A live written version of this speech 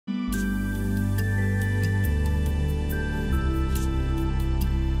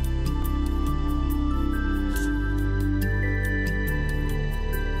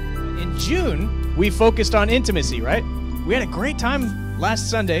June, we focused on intimacy, right? We had a great time last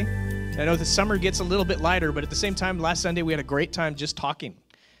Sunday. I know the summer gets a little bit lighter, but at the same time, last Sunday, we had a great time just talking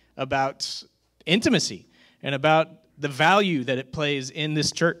about intimacy and about the value that it plays in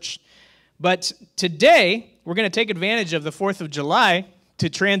this church. But today, we're going to take advantage of the 4th of July to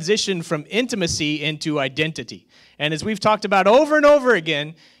transition from intimacy into identity. And as we've talked about over and over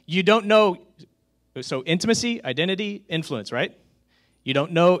again, you don't know, so intimacy, identity, influence, right? You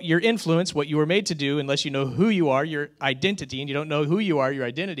don't know your influence, what you were made to do, unless you know who you are, your identity, and you don't know who you are, your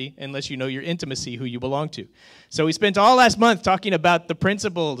identity, unless you know your intimacy, who you belong to. So we spent all last month talking about the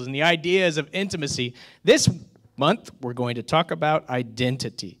principles and the ideas of intimacy. This month, we're going to talk about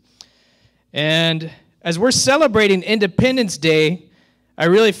identity. And as we're celebrating Independence Day, I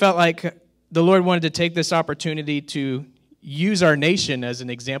really felt like the Lord wanted to take this opportunity to use our nation as an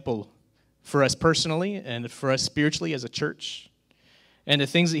example for us personally and for us spiritually as a church, and the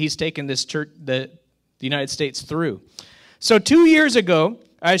things that he's taken this church, the United States through. So 2 years ago,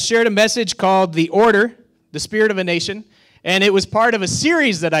 I shared a message called The Order, the Spirit of a Nation, and it was part of a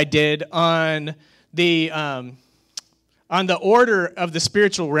series that I did on the order of the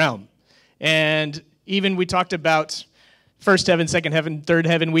spiritual realm. And even we talked about first heaven, second heaven, third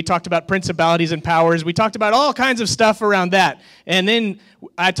heaven. We talked about principalities and powers. We talked about all kinds of stuff around that. And then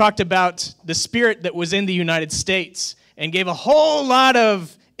I talked about the spirit that was in the United States and gave a whole lot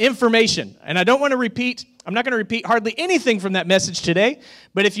of information. And I don't want to repeat, I'm not going to repeat hardly anything from that message today,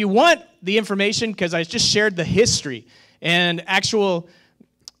 but if you want the information, because I just shared the history and actual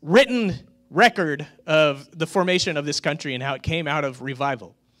written record of the formation of this country and how it came out of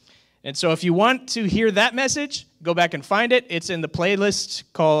revival. And so if you want to hear that message, go back and find it. It's in the playlist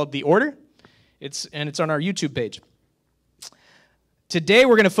called The Order. It's on our YouTube page. Today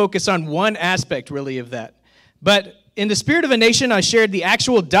we're going to focus on one aspect really of that. But in the Spirit of a Nation, I shared the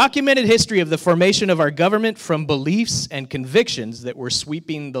actual documented history of the formation of our government from beliefs and convictions that were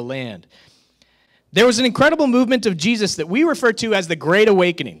sweeping the land. There was an incredible movement of Jesus that we refer to as the Great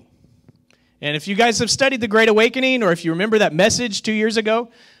Awakening. And if you guys have studied the Great Awakening, or if you remember that message 2 years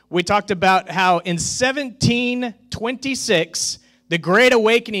ago, we talked about how in 1726, the Great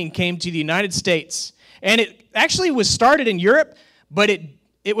Awakening came to the United States. And it actually was started in Europe, but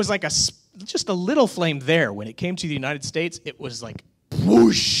it was like just a little flame there. When it came to the United States, it was like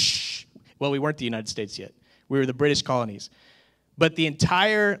whoosh. Well, we weren't the United States yet. We were the British colonies. But the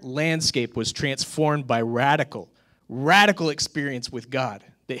entire landscape was transformed by radical experience with God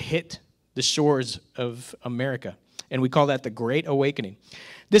that hit the shores of America. And we call that the Great Awakening.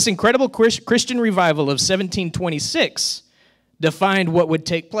 This incredible Christian revival of 1726 defined what would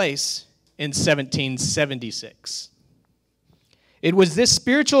take place in 1776. It was this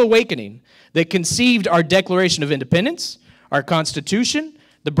spiritual awakening that conceived our Declaration of Independence, our Constitution,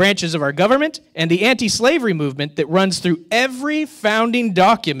 the branches of our government, and the anti-slavery movement that runs through every founding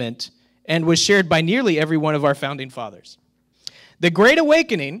document and was shared by nearly every one of our founding fathers. The Great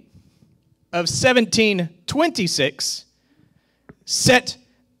Awakening of 1726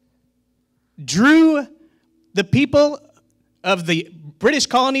 drew the people of the British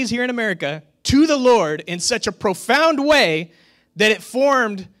colonies here in America to the Lord in such a profound way that it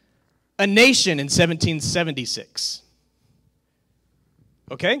formed a nation in 1776.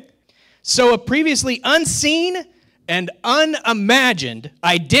 Okay? So a previously unseen and unimagined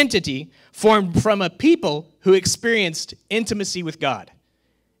identity formed from a people who experienced intimacy with God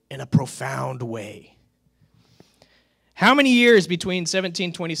in a profound way. How many years between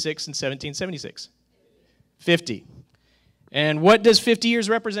 1726 and 1776? 50. And what does 50 years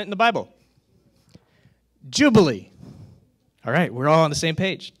represent in the Bible? Jubilee. All right, we're all on the same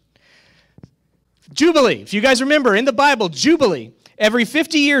page. Jubilee. If you guys remember, in the Bible, Jubilee, every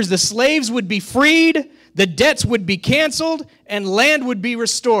 50 years the slaves would be freed, the debts would be canceled, and land would be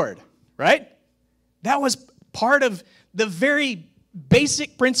restored. Right? That was part of the very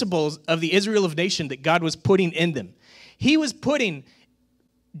basic principles of the Israel of nation that God was putting in them. He was putting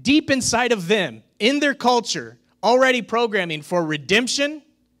deep inside of them, in their culture, already programming for redemption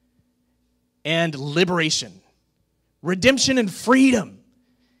and liberation. Redemption and freedom.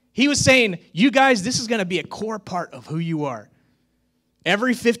 He was saying, you guys, this is going to be a core part of who you are.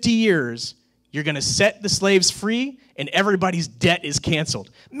 Every 50 years, you're going to set the slaves free and everybody's debt is canceled.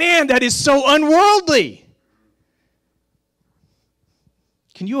 Man, that is so unworldly.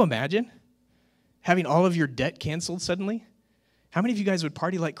 Can you imagine having all of your debt canceled suddenly? How many of you guys would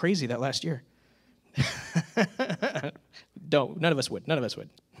party like crazy that last year? None of us would. None of us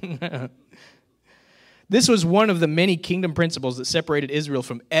would. This was one of the many kingdom principles that separated Israel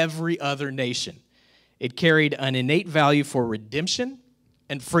from every other nation. It carried an innate value for redemption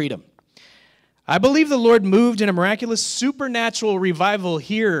and freedom. I believe the Lord moved in a miraculous supernatural revival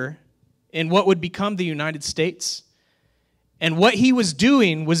here in what would become the United States. And what he was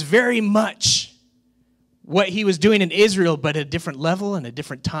doing was very much what he was doing in Israel, but at a different level and a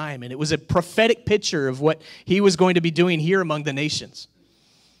different time. And it was a prophetic picture of what he was going to be doing here among the nations.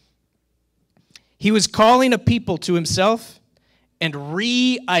 He was calling a people to himself and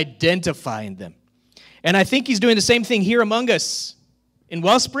re-identifying them. And I think he's doing the same thing here among us in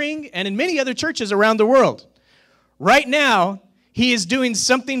Wellspring and in many other churches around the world. Right now, he is doing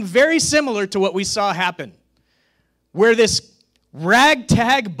something very similar to what we saw happen, where this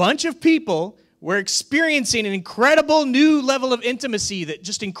ragtag bunch of people were experiencing an incredible new level of intimacy that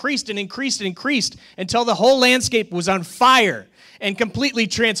just increased and increased and increased until the whole landscape was on fire and completely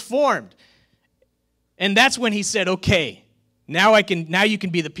transformed. And that's when he said, okay, now you can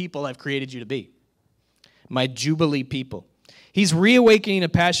be the people I've created you to be, my Jubilee people. He's reawakening a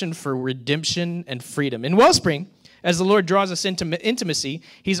passion for redemption and freedom. In Wellspring, as the Lord draws us into intimacy,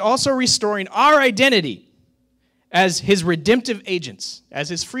 he's also restoring our identity as his redemptive agents, as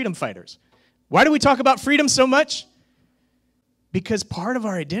his freedom fighters. Why do we talk about freedom so much? Because part of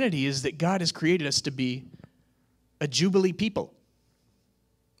our identity is that God has created us to be a Jubilee people.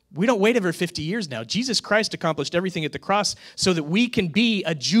 We don't wait over 50 years now. Jesus Christ accomplished everything at the cross so that we can be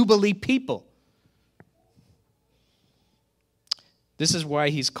a Jubilee people. This is why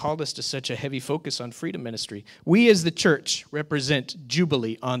he's called us to such a heavy focus on freedom ministry. We as the church represent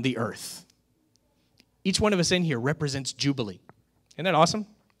Jubilee on the earth. Each one of us in here represents Jubilee. Isn't that awesome?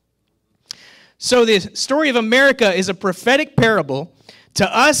 So the story of America is a prophetic parable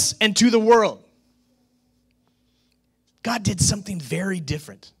to us and to the world. God did something very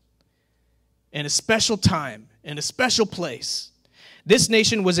different in a special time, in a special place. This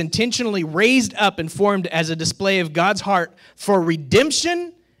nation was intentionally raised up and formed as a display of God's heart for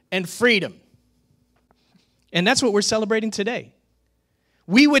redemption and freedom. And that's what we're celebrating today.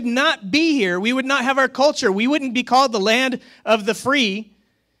 We would not be here, we would not have our culture, we wouldn't be called the land of the free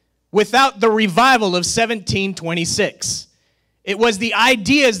without the revival of 1726. It was the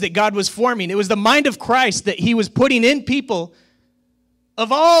ideas that God was forming. It was the mind of Christ that he was putting in people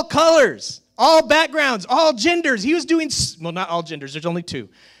of all colors, all backgrounds, all genders. He was doing, well, not all genders, there's only two.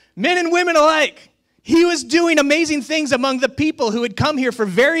 Men and women alike. He was doing amazing things among the people who had come here for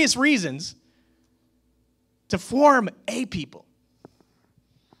various reasons to form a people.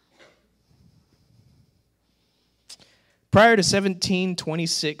 Prior to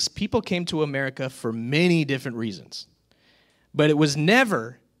 1726, people came to America for many different reasons, but it was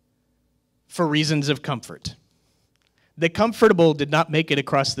never for reasons of comfort. The comfortable did not make it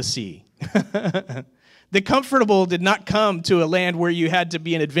across the sea. The comfortable did not come to a land where you had to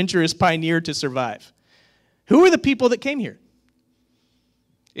be an adventurous pioneer to survive. Who were the people that came here?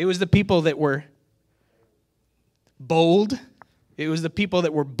 It was the people that were bold. It was the people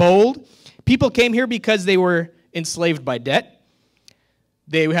that were bold. People came here because they were enslaved by debt.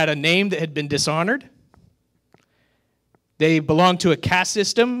 They had a name that had been dishonored. They belonged to a caste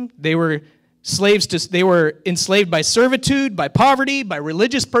system. They were enslaved by servitude, by poverty, by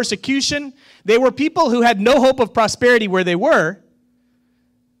religious persecution. They were people who had no hope of prosperity where they were,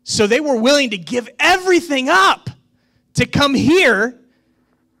 so they were willing to give everything up to come here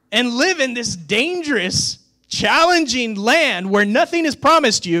and live in this dangerous, challenging land where nothing is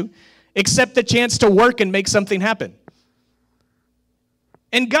promised you except the chance to work and make something happen.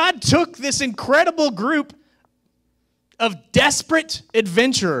 And God took this incredible group of desperate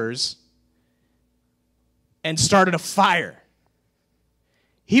adventurers and started a fire.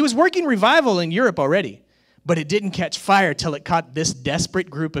 He was working revival in Europe already, but it didn't catch fire till it caught this desperate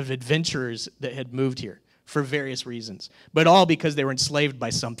group of adventurers that had moved here for various reasons, but all because they were enslaved by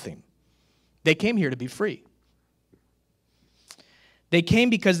something. They came here to be free. They came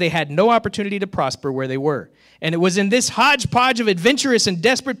because they had no opportunity to prosper where they were. And it was in this hodgepodge of adventurous and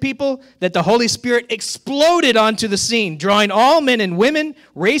desperate people that the Holy Spirit exploded onto the scene, drawing all men and women,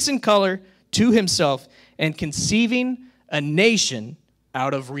 race and color, to himself and conceiving a nation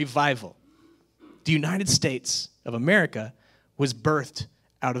out of revival. The United States of America was birthed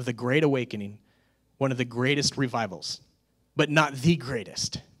out of the Great Awakening, one of the greatest revivals, but not the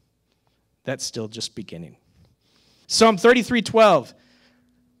greatest. That's still just beginning. Psalm 33:12.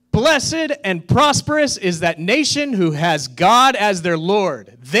 Blessed and prosperous is that nation who has God as their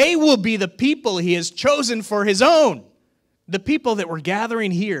Lord. They will be the people he has chosen for his own. The people that were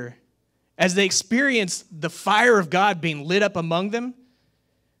gathering here, as they experienced the fire of God being lit up among them,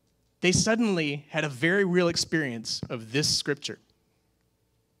 they suddenly had a very real experience of this scripture.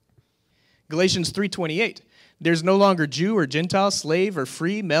 Galatians 3:28. There's no longer Jew or Gentile, slave or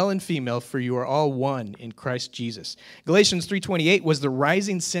free, male and female, for you are all one in Christ Jesus. Galatians 3:28 was the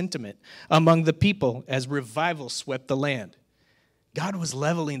rising sentiment among the people as revival swept the land. God was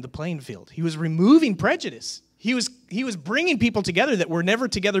leveling the playing field. He was removing prejudice. He was bringing people together that were never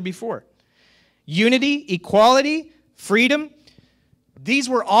together before. Unity, equality, freedom, these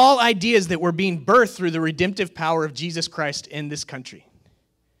were all ideas that were being birthed through the redemptive power of Jesus Christ in this country.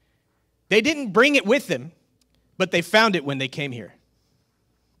 They didn't bring it with them, but they found it when they came here.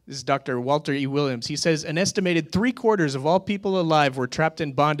 This is Dr. Walter E. Williams. He says, an estimated 3/4 of all people alive were trapped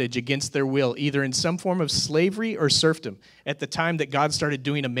in bondage against their will, either in some form of slavery or serfdom. At the time that God started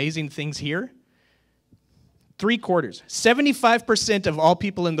doing amazing things here, 3/4. 75% of all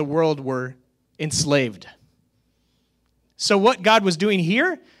people in the world were enslaved. So what God was doing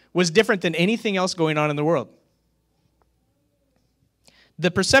here was different than anything else going on in the world.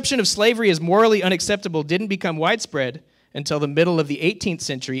 The perception of slavery as morally unacceptable didn't become widespread until the middle of the 18th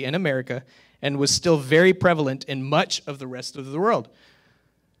century in America and was still very prevalent in much of the rest of the world.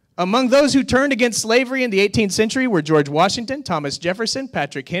 Among those who turned against slavery in the 18th century were George Washington, Thomas Jefferson,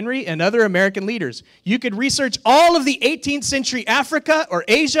 Patrick Henry, and other American leaders. You could research all of the 18th century Africa or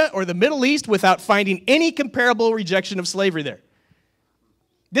Asia or the Middle East without finding any comparable rejection of slavery there.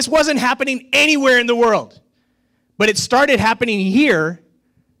 This wasn't happening anywhere in the world, but it started happening here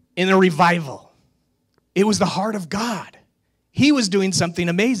in a revival. It was the heart of God. He was doing something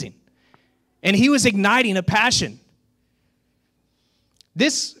amazing, and he was igniting a passion.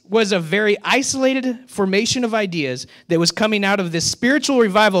 This was a very isolated formation of ideas that was coming out of this spiritual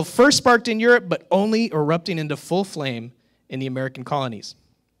revival first sparked in Europe, but only erupting into full flame in the American colonies.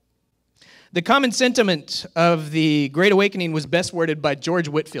 The common sentiment of the Great Awakening was best worded by George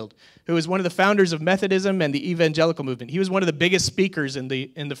Whitefield, who was one of the founders of Methodism and the evangelical movement. He was one of the biggest speakers in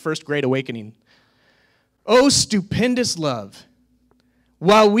the first Great Awakening. Oh, stupendous love!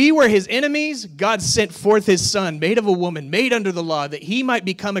 While we were his enemies, God sent forth his Son, made of a woman, made under the law, that he might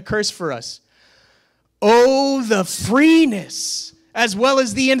become a curse for us. Oh, the freeness, as well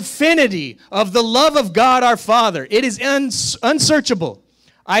as the infinity of the love of God our Father. It is unsearchable.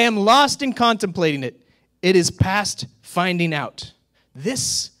 I am lost in contemplating it. It is past finding out.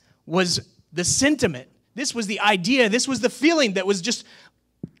 This was the sentiment. This was the idea. This was the feeling that was just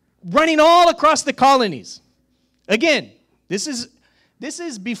running all across the colonies. Again, this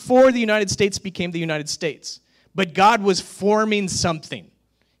is before the United States became the United States. But God was forming something.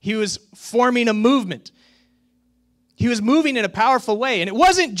 He was forming a movement. He was moving in a powerful way. And it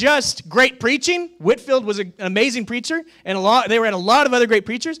wasn't just great preaching. Whitefield was an amazing preacher, and they had a lot of other great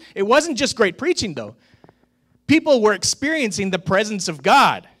preachers. It wasn't just great preaching, though. People were experiencing the presence of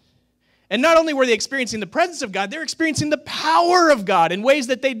God. And not only were they experiencing the presence of God, they were experiencing the power of God in ways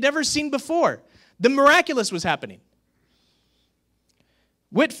that they'd never seen before. The miraculous was happening.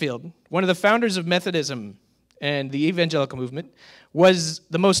 Whitefield, one of the founders of Methodism and the evangelical movement, was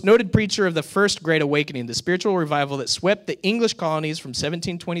the most noted preacher of the First Great Awakening, the spiritual revival that swept the English colonies from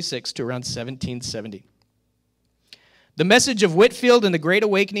 1726 to around 1770. The message of Whitefield and the Great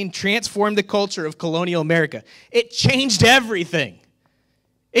Awakening transformed the culture of colonial America. It changed everything.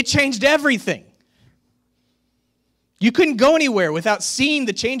 It changed everything. You couldn't go anywhere without seeing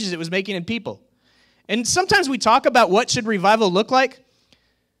the changes it was making in people. And sometimes we talk about what should revival look like.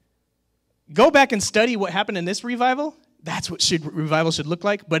 Go back and study what happened in this revival. That's what revival should look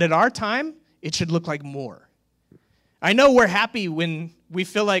like. But at our time, it should look like more. I know we're happy when we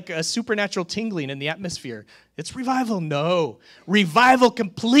feel like a supernatural tingling in the atmosphere. It's revival. No. Revival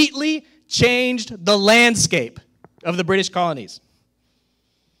completely changed the landscape of the British colonies.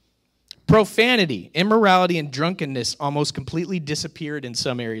 Profanity, immorality, and drunkenness almost completely disappeared in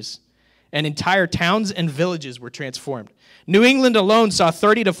some areas, and entire towns and villages were transformed. New England alone saw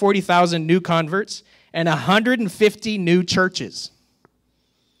 30 to 40,000 new converts and 150 new churches.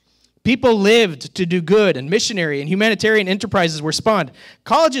 People lived to do good, and missionary and humanitarian enterprises were spawned.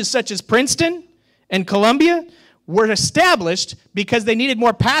 Colleges such as Princeton and Columbia were established because they needed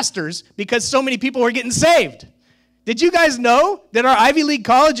more pastors because so many people were getting saved. Did you guys know that our Ivy League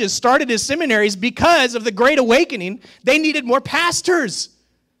colleges started as seminaries because of the Great Awakening? They needed more pastors.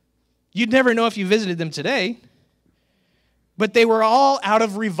 You'd never know if you visited them today. But they were all out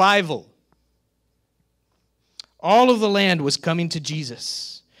of revival. All of the land was coming to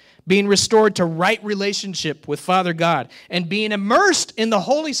Jesus, being restored to right relationship with Father God, and being immersed in the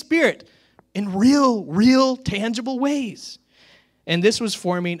Holy Spirit in real, tangible ways. And this was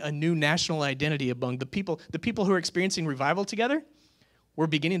forming a new national identity among the people. The people who were experiencing revival together were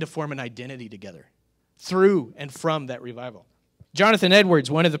beginning to form an identity together through and from that revival. Jonathan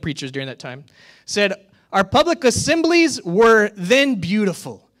Edwards, one of the preachers during that time, said, Our public assemblies were then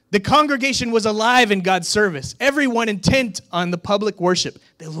beautiful. The congregation was alive in God's service, everyone intent on the public worship.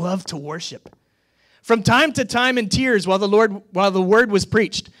 They loved to worship. From time to time in tears while the word was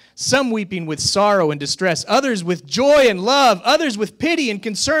preached, some weeping with sorrow and distress, others with joy and love, others with pity and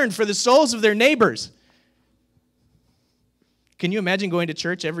concern for the souls of their neighbors. Can you imagine going to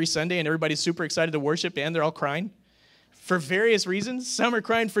church every Sunday and everybody's super excited to worship and they're all crying? For various reasons. Some are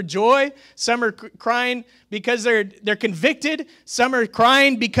crying for joy. Some are crying because they're convicted. Some are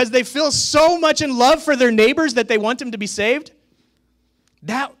crying because they feel so much in love for their neighbors that they want them to be saved.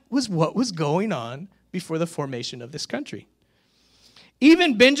 That was what was going on before the formation of this country.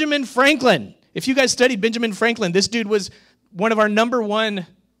 Even Benjamin Franklin. If you guys studied Benjamin Franklin, this dude was one of our number one.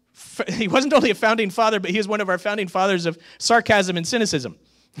 He wasn't only a founding father, but he was one of our founding fathers of sarcasm and cynicism.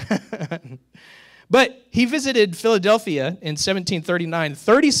 But he visited Philadelphia in 1739,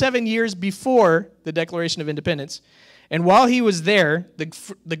 37 years before the Declaration of Independence. And while he was there,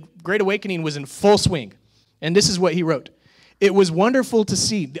 the Great Awakening was in full swing. And this is what he wrote. It was wonderful to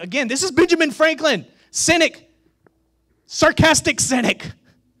see. Again, this is Benjamin Franklin, cynic, sarcastic cynic.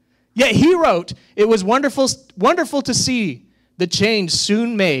 Yet he wrote, it was wonderful to see the change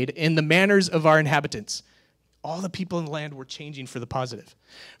soon made in the manners of our inhabitants. All the people in the land were changing for the positive.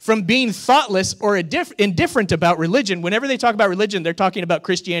 From being thoughtless or indifferent about religion, whenever they talk about religion, they're talking about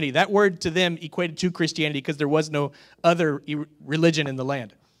Christianity. That word to them equated to Christianity because there was no other religion in the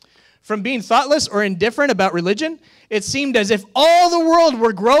land. From being thoughtless or indifferent about religion, it seemed as if all the world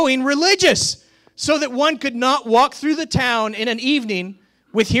were growing religious, so that one could not walk through the town in an evening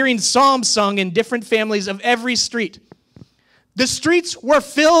with hearing psalms sung in different families of every street. The streets were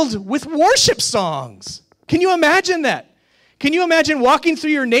filled with worship songs. Can you imagine that? Can you imagine walking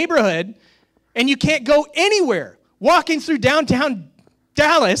through your neighborhood and you can't go anywhere? Walking through downtown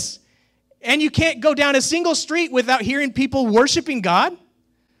Dallas and you can't go down a single street without hearing people worshiping God?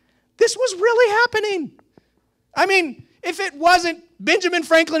 This was really happening. I mean, if it wasn't, Benjamin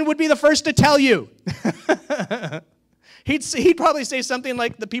Franklin would be the first to tell you. He'd probably say something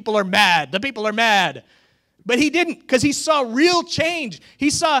like, the people are mad. The people are mad. But he didn't, because he saw real change. He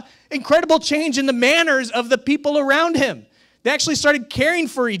saw incredible change in the manners of the people around him. They actually started caring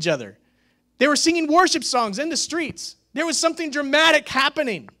for each other. They were singing worship songs in the streets. There was something dramatic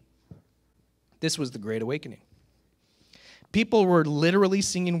happening. This was the Great Awakening. People were literally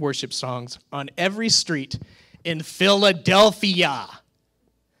singing worship songs on every street in Philadelphia.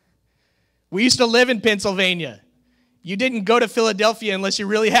 We used to live in Pennsylvania. You didn't go to Philadelphia unless you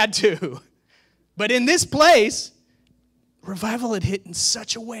really had to. But in this place, revival had hit in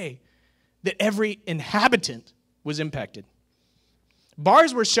such a way that every inhabitant was impacted.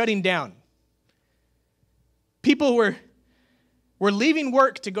 Bars were shutting down. People were leaving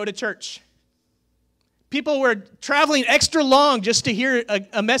work to go to church. People were traveling extra long just to hear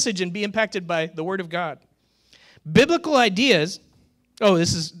a message and be impacted by the Word of God. Biblical ideas,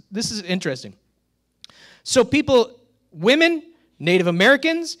 this is interesting. So women, Native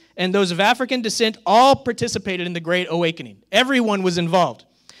Americans, and those of African descent all participated in the Great Awakening. Everyone was involved.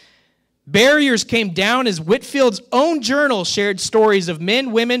 Barriers came down as Whitfield's own journal shared stories of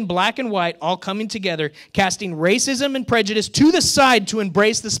men, women, black and white, all coming together, casting racism and prejudice to the side to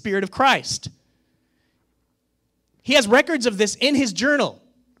embrace the Spirit of Christ. He has records of this in his journal.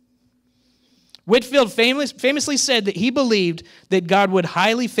 Whitfield famously said that he believed that God would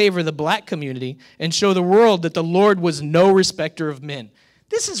highly favor the black community and show the world that the Lord was no respecter of men.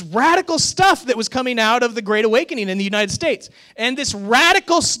 This is radical stuff that was coming out of the Great Awakening in the United States. And this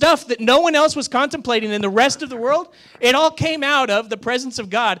radical stuff that no one else was contemplating in the rest of the world, it all came out of the presence of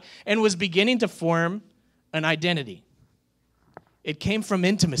God and was beginning to form an identity. It came from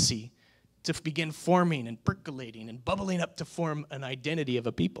intimacy to begin forming and percolating and bubbling up to form an identity of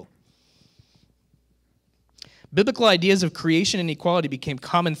a people. Biblical ideas of creation and equality became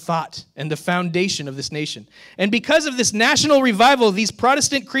common thought and the foundation of this nation. And because of this national revival, these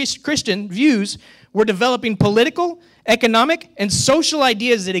Protestant Christian views were developing political, economic, and social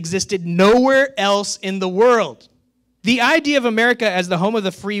ideas that existed nowhere else in the world. The idea of America as the home of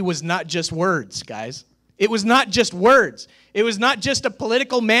the free was not just words, guys. It was not just words. It was not just a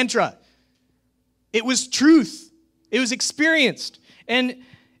political mantra. It was truth. It was experienced. And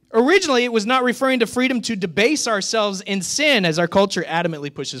originally, it was not referring to freedom to debase ourselves in sin, as our culture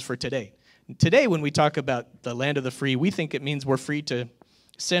adamantly pushes for today. Today, when we talk about the land of the free, we think it means we're free to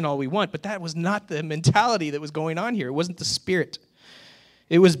sin all we want, but that was not the mentality that was going on here. It wasn't the spirit.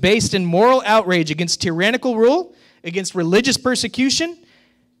 It was based in moral outrage against tyrannical rule, against religious persecution,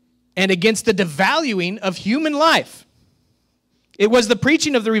 and against the devaluing of human life. It was the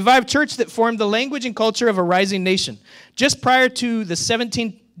preaching of the revived church that formed the language and culture of a rising nation. Just prior to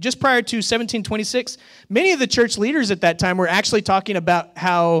 1726, many of the church leaders at that time were actually talking about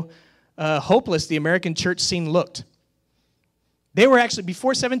how hopeless the American church scene looked. They were actually, before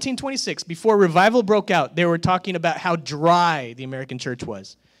 1726, before revival broke out, they were talking about how dry the American church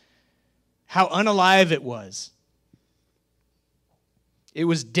was, how unalive it was. It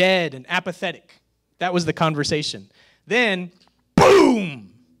was dead and apathetic. That was the conversation. Then,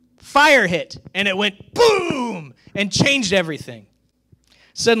 boom, fire hit, and it went boom, and changed everything.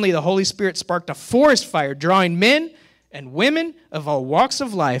 Suddenly, the Holy Spirit sparked a forest fire, drawing men and women of all walks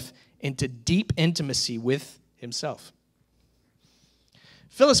of life into deep intimacy with himself.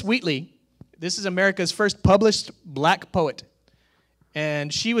 Phyllis Wheatley, this is America's first published black poet,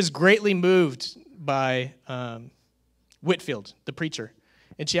 and she was greatly moved by Whitefield, the preacher.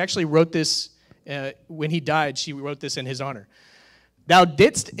 And she actually wrote this, when he died, she wrote this in his honor. Thou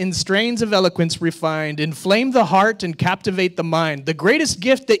didst in strains of eloquence refined, inflame the heart and captivate the mind. The greatest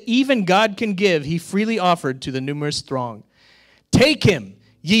gift that even God can give, he freely offered to the numerous throng. Take him,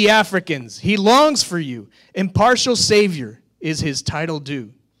 ye Africans, he longs for you. Impartial Savior is his title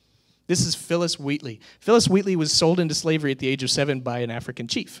due. This is Phyllis Wheatley. Phyllis Wheatley was sold into slavery at the age of 7 by an African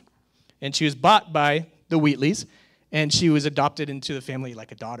chief. And she was bought by the Wheatleys, and she was adopted into the family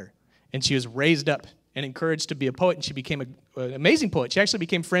like a daughter. And she was raised up and encouraged to be a poet, and she became an amazing poet. She actually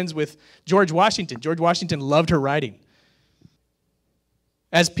became friends with George Washington. George Washington loved her writing.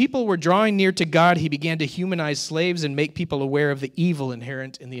 As people were drawing near to God, he began to humanize slaves and make people aware of the evil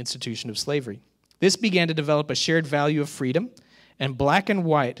inherent in the institution of slavery. This began to develop a shared value of freedom, and black and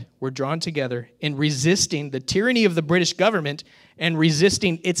white were drawn together in resisting the tyranny of the British government and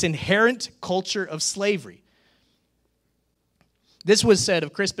resisting its inherent culture of slavery. This was said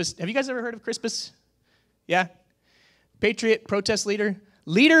of Crispus. Have you guys ever heard of Crispus? Yeah? Patriot, protest leader.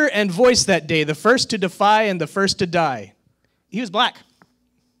 Leader and voice that day, the first to defy and the first to die. He was black.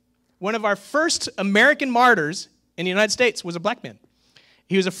 One of our first American martyrs in the United States was a black man.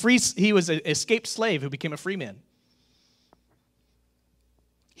 He was an escaped slave who became a free man.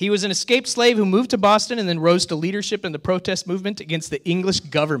 He was an escaped slave who moved to Boston and then rose to leadership in the protest movement against the English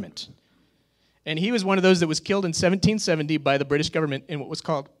government. And he was one of those that was killed in 1770 by the British government in what was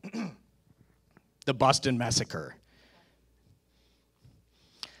called the Boston Massacre.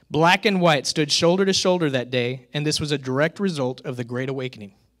 Black and white stood shoulder to shoulder that day, and this was a direct result of the Great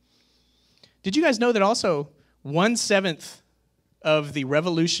Awakening. Did you guys know that also 1/7 of the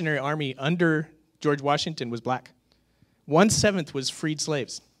Revolutionary Army under George Washington was black? 1/7 was freed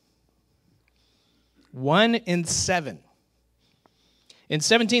slaves. 1 in 7. In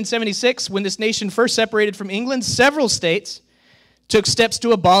 1776, when this nation first separated from England, several states took steps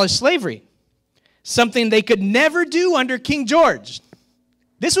to abolish slavery, something they could never do under King George.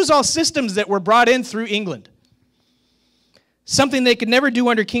 This was all systems that were brought in through England. Something they could never do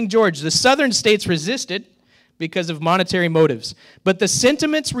under King George. The southern states resisted because of monetary motives. But the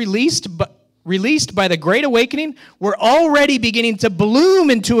sentiments released by the Great Awakening were already beginning to bloom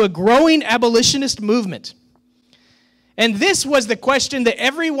into a growing abolitionist movement. And this was the question that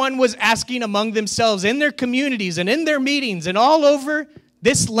everyone was asking among themselves in their communities and in their meetings and all over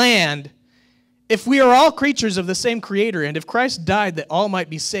this land. If we are all creatures of the same Creator, and if Christ died that all might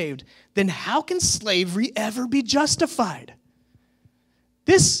be saved, then how can slavery ever be justified?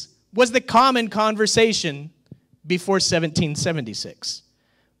 This was the common conversation before 1776,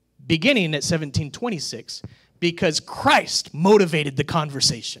 beginning at 1726, because Christ motivated the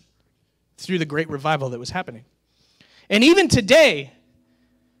conversation through the great revival that was happening. And even today,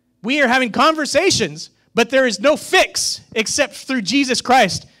 we are having conversations, but there is no fix except through Jesus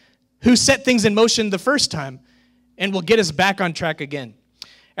Christ, who set things in motion the first time and will get us back on track again.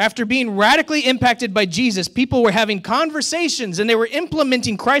 After being radically impacted by Jesus, people were having conversations and they were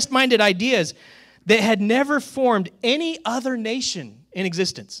implementing Christ-minded ideas that had never formed any other nation in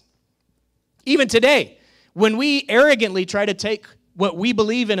existence. Even today, when we arrogantly try to take what we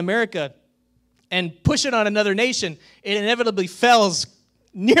believe in America and push it on another nation, it inevitably fails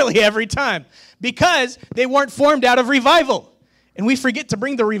nearly every time because they weren't formed out of revival. And we forget to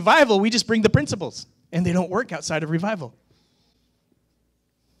bring the revival, we just bring the principles, and they don't work outside of revival.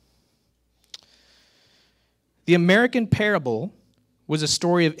 The American parable was a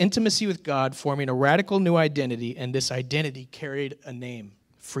story of intimacy with God forming a radical new identity, and this identity carried a name,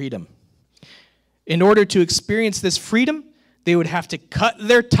 freedom. In order to experience this freedom, they would have to cut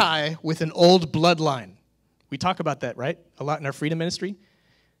their tie with an old bloodline. We talk about that, right? A lot in our freedom ministry.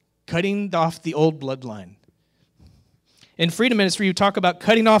 Cutting off the old bloodline. In freedom ministry, you talk about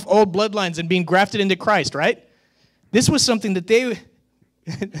cutting off old bloodlines and being grafted into Christ, right? This was something that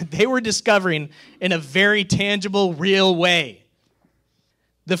they were discovering in a very tangible, real way.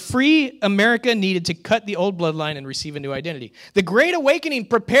 The free America needed to cut the old bloodline and receive a new identity. The Great Awakening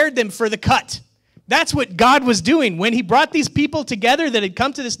prepared them for the cut. That's what God was doing when he brought these people together that had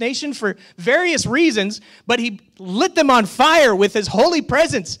come to this nation for various reasons, but he lit them on fire with his holy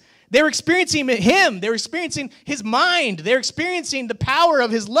presence. They were experiencing him. They were experiencing his mind. They were experiencing the power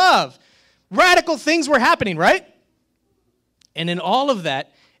of his love. Radical things were happening, right? And in all of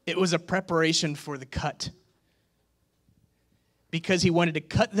that, it was a preparation for the cut. Because he wanted to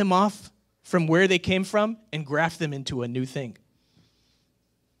cut them off from where they came from and graft them into a new thing.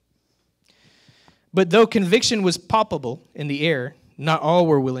 But though conviction was palpable in the air, not all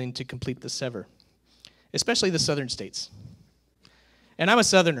were willing to complete the sever, especially the southern states. And I'm a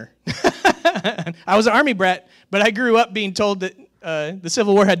southerner. I was an army brat, but I grew up being told that the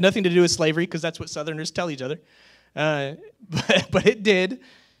Civil War had nothing to do with slavery, because that's what southerners tell each other. But it did.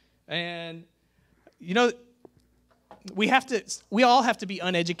 And, you know, we all have to be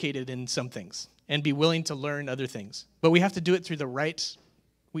uneducated in some things and be willing to learn other things. But we have to do it through the right.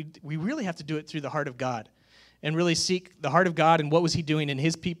 We really have to do it through the heart of God and really seek the heart of God and what was he doing in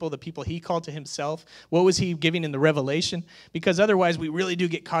his people, the people he called to himself. What was he giving in the revelation? Because otherwise we really do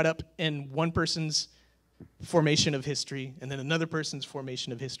get caught up in one person's formation of history and then another person's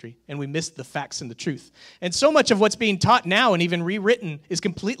formation of history, and we miss the facts and the truth. And so much of what's being taught now and even rewritten is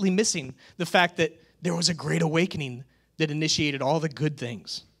completely missing the fact that there was a great awakening that initiated all the good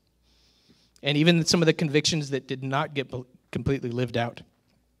things. And even some of the convictions that did not get completely lived out.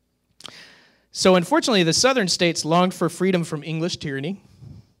 So unfortunately, the southern states longed for freedom from English tyranny,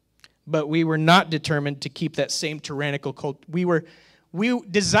 but we were not determined to keep that same tyrannical cult. We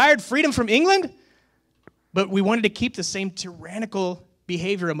desired freedom from England, but we wanted to keep the same tyrannical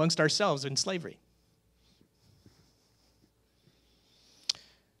behavior amongst ourselves in slavery.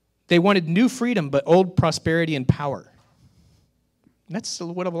 They wanted new freedom, but old prosperity and power. And that's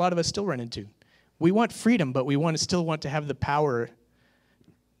what a lot of us still run into. We want freedom, but we still want to have the power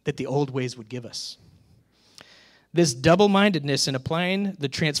that the old ways would give us. This double-mindedness in applying the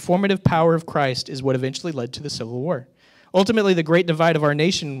transformative power of Christ is what eventually led to the Civil War. Ultimately, the great divide of our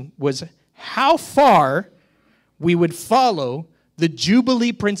nation was how far we would follow the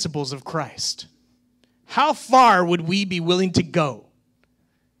Jubilee principles of Christ. How far would we be willing to go?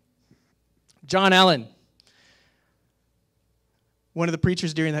 John Allen, one of the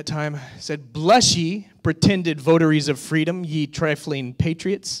preachers during that time, said, "Blush ye, pretended votaries of freedom, ye trifling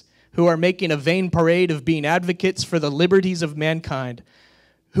patriots, who are making a vain parade of being advocates for the liberties of mankind,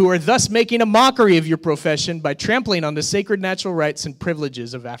 who are thus making a mockery of your profession by trampling on the sacred natural rights and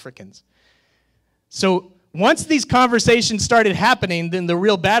privileges of Africans." So once these conversations started happening, then the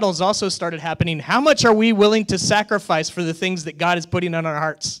real battles also started happening. How much are we willing to sacrifice for the things that God is putting on our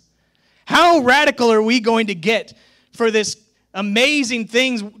hearts? How radical are we going to get for this amazing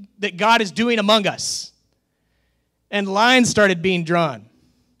things that God is doing among us? And lines started being drawn.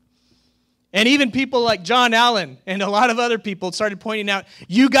 And even people like John Allen and a lot of other people started pointing out,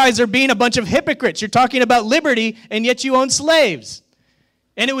 you guys are being a bunch of hypocrites. You're talking about liberty, and yet you own slaves.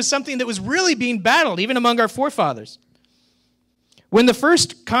 And it was something that was really being battled, even among our forefathers. When the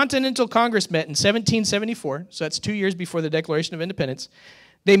first Continental Congress met in 1774, so that's 2 years before the Declaration of Independence,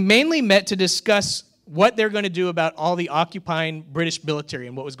 they mainly met to discuss what they're going to do about all the occupying British military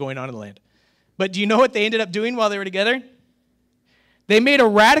and what was going on in the land. But do you know what they ended up doing while they were together? They made a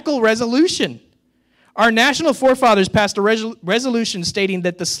radical resolution. Our national forefathers passed a resolution stating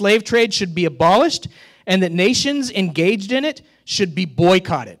that the slave trade should be abolished and that nations engaged in it should be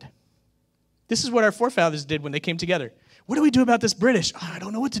boycotted. This is what our forefathers did when they came together. What do we do about this British? Oh, I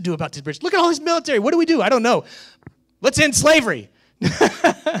don't know what to do about this British. Look at all this military. What do we do? I don't know. Let's end slavery.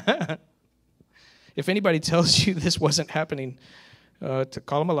 If anybody tells you this wasn't happening, to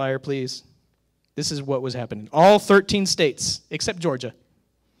call them a liar, please. This is what was happening. All 13 states, except Georgia,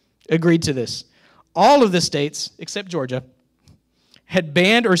 agreed to this. All of the states, except Georgia, had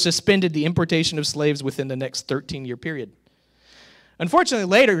banned or suspended the importation of slaves within the next 13-year period. Unfortunately,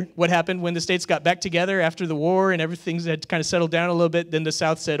 later, what happened when the states got back together after the war and everything had kind of settled down a little bit, then the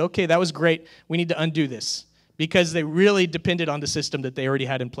South said, okay, that was great. We need to undo this, because they really depended on the system that they already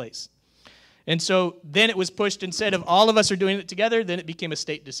had in place. And so then it was pushed, instead of all of us are doing it together, then it became a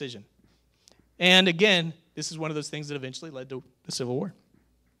state decision. And again, this is one of those things that eventually led to the Civil War.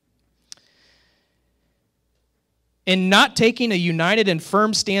 In not taking a united and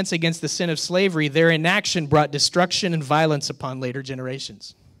firm stance against the sin of slavery, their inaction brought destruction and violence upon later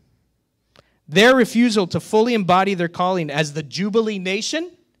generations. Their refusal to fully embody their calling as the Jubilee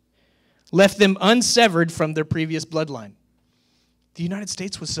nation left them unsevered from their previous bloodline. The United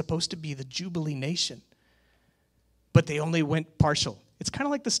States was supposed to be the Jubilee nation, but they only went partial. It's kind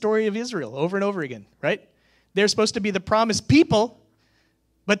of like the story of Israel over and over again, right? They're supposed to be the promised people,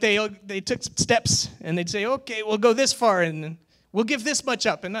 but they took steps, and they'd say, okay, we'll go this far, and we'll give this much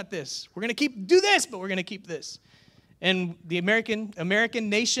up and not this. We're going to do this, but we're going to keep this. And the American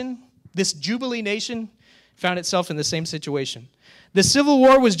nation, this Jubilee nation, found itself in the same situation. The Civil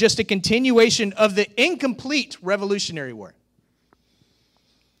War was just a continuation of the incomplete Revolutionary War.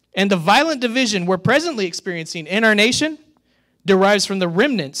 And the violent division we're presently experiencing in our nation derives from the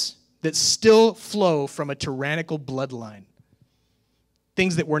remnants that still flow from a tyrannical bloodline.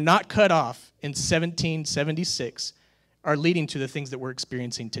 Things that were not cut off in 1776 are leading to the things that we're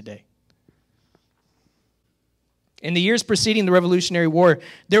experiencing today. In the years preceding the Revolutionary War,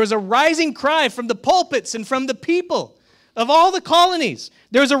 there was a rising cry from the pulpits and from the people of all the colonies.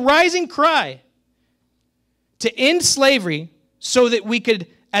 There was a rising cry to end slavery so that we could,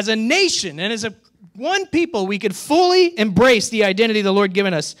 as a nation and as one people, we could fully embrace the identity the Lord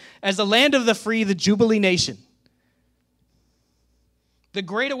given us as the land of the free, the Jubilee nation. The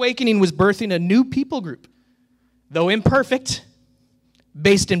Great Awakening was birthing a new people group, though imperfect,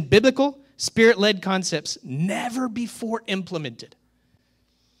 based in biblical, Spirit-led concepts never before implemented.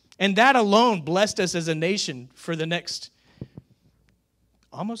 And that alone blessed us as a nation for the next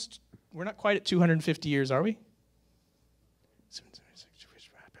almost, we're not quite at 250 years, are we?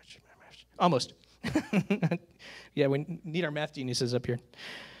 Almost. Yeah, we need our math geniuses up here.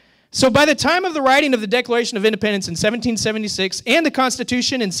 So by the time of the writing of the Declaration of Independence in 1776 and the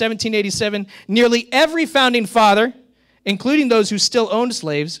Constitution in 1787, nearly every founding father, including those who still owned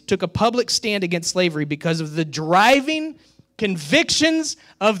slaves, took a public stand against slavery because of the driving convictions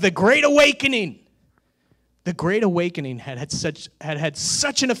of the Great Awakening. The Great Awakening had such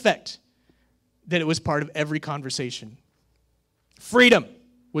an effect that it was part of every conversation. Freedom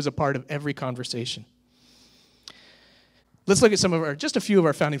was a part of every conversation. Let's look at just a few of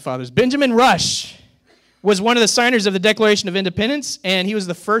our founding fathers. Benjamin Rush was one of the signers of the Declaration of Independence, and he was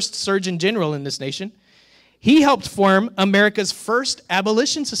the first Surgeon General in this nation. He helped form America's first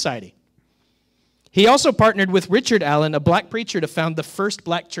abolition society. He also partnered with Richard Allen, a black preacher, to found the first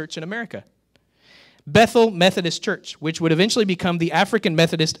black church in America, Bethel Methodist Church, which would eventually become the African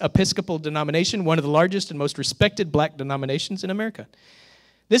Methodist Episcopal denomination, one of the largest and most respected black denominations in America.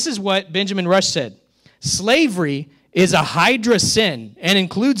 This is what Benjamin Rush said: slavery is a hydra sin and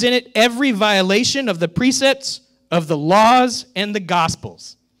includes in it every violation of the precepts of the laws and the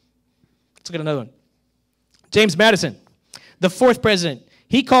gospels. Let's look at another one. James Madison, the fourth president,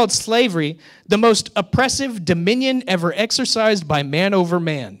 he called slavery the most oppressive dominion ever exercised by man over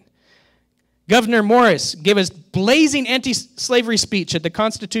man. Gouverneur Morris gave a blazing anti-slavery speech at the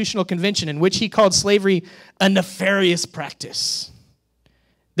Constitutional Convention in which he called slavery a nefarious practice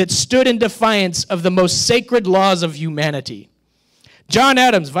that stood in defiance of the most sacred laws of humanity. John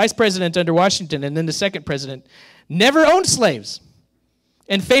Adams, vice president under Washington and then the second president, never owned slaves,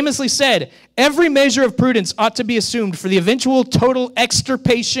 and famously said, every measure of prudence ought to be assumed for the eventual total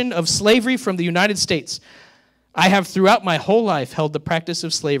extirpation of slavery from the United States. I have throughout my whole life held the practice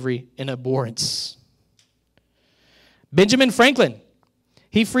of slavery in abhorrence. Benjamin Franklin,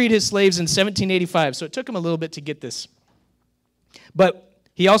 he freed his slaves in 1785, so it took him a little bit to get this. But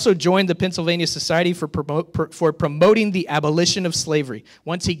he also joined the Pennsylvania Society for promoting the abolition of slavery.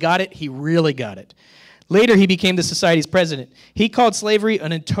 Once he got it, he really got it. Later, he became the society's president. He called slavery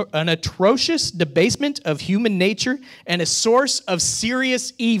an atrocious debasement of human nature and a source of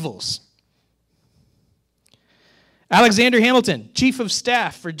serious evils. Alexander Hamilton, chief of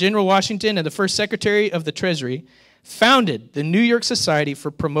staff for General Washington and the first secretary of the Treasury, founded the New York Society for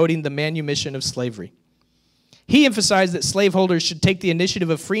promoting the manumission of slavery. He emphasized that slaveholders should take the initiative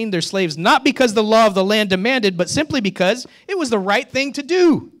of freeing their slaves not because the law of the land demanded, but simply because it was the right thing to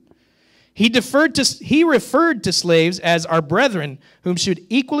do. He referred to slaves as our brethren, whom should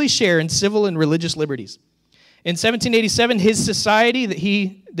equally share in civil and religious liberties. In 1787, his society that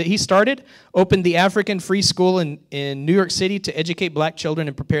he started opened the African Free School in New York City to educate black children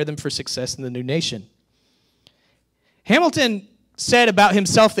and prepare them for success in the new nation. Hamilton said about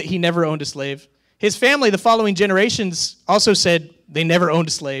himself that he never owned a slave. His family, the following generations, also said they never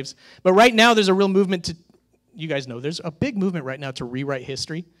owned slaves. But right now, there's a real movement to, you guys know, there's a big movement right now to rewrite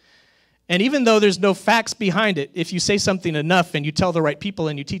history. And even though there's no facts behind it, if you say something enough and you tell the right people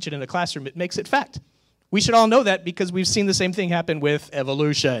and you teach it in a classroom, it makes it fact. We should all know that because we've seen the same thing happen with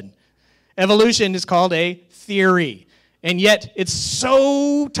evolution. Evolution is called a theory. And yet, it's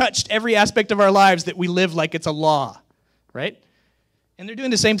so touched every aspect of our lives that we live like it's a law, right? And they're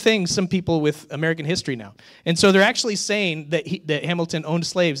doing the same thing, some people with American history now. And so they're actually saying that, that Hamilton owned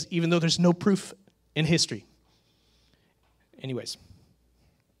slaves, even though there's no proof in history. Anyways,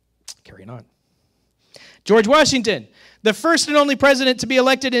 carrying on. George Washington, the first and only president to be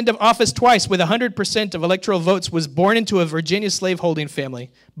elected into office twice with 100% of electoral votes, was born into a Virginia slaveholding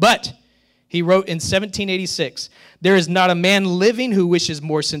family. But he wrote in 1786, "There is not a man living who wishes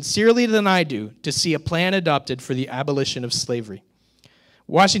more sincerely than I do to see a plan adopted for the abolition of slavery."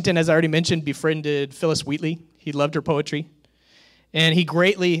 Washington, as I already mentioned, befriended Phyllis Wheatley. He loved her poetry, and he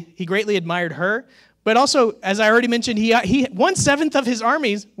greatly admired her. But also, as I already mentioned, he 1/7 of his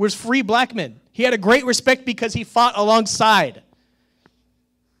armies was free black men. He had a great respect because he fought alongside.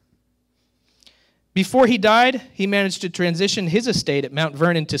 Before he died, he managed to transition his estate at Mount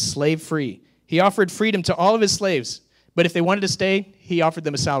Vernon to slave-free. He offered freedom to all of his slaves, but if they wanted to stay, he offered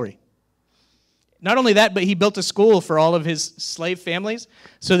them a salary. Not only that, but he built a school for all of his slave families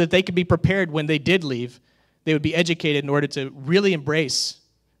so that they could be prepared when they did leave. They would be educated in order to really embrace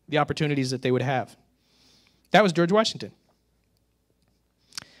the opportunities that they would have. That was George Washington.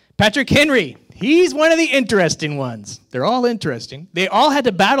 Patrick Henry, he's one of the interesting ones. They're all interesting. They all had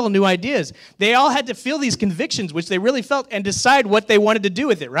to battle new ideas. They all had to feel these convictions, which they really felt, and decide what they wanted to do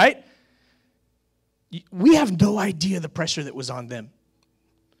with it, right? We have no idea the pressure that was on them.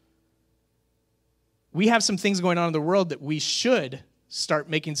 We have some things going on in the world that we should start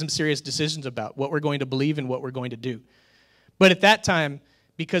making some serious decisions about, what we're going to believe and what we're going to do. But at that time,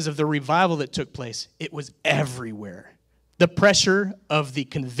 because of the revival that took place, it was everywhere. The pressure of the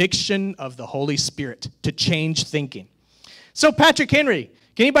conviction of the Holy Spirit to change thinking. So Patrick Henry,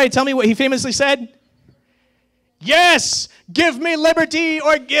 can anybody tell me what he famously said? Yes, give me liberty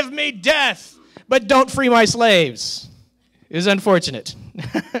or give me death, but don't free my slaves. It was unfortunate.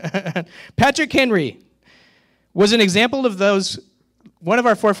 Patrick Henry was an example of one of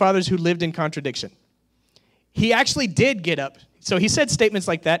our forefathers who lived in contradiction. He actually did get up. So he said statements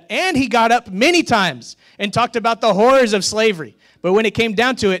like that, and he got up many times and talked about the horrors of slavery. But when it came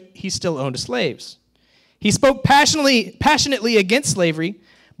down to it, he still owned slaves. He spoke passionately against slavery,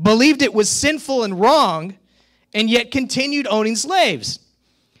 believed it was sinful and wrong, and yet continued owning slaves.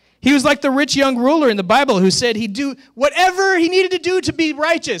 He was like the rich young ruler in the Bible who said he'd do whatever he needed to do to be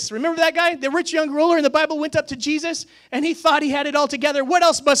righteous. Remember that guy? The rich young ruler in the Bible went up to Jesus, and he thought he had it all together. What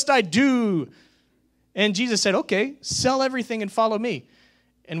else must I do? And Jesus said, okay, sell everything and follow me.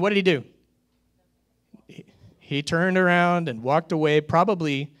 And what did he do? He turned around and walked away,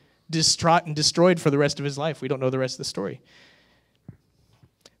 probably distraught and destroyed for the rest of his life. We don't know the rest of the story.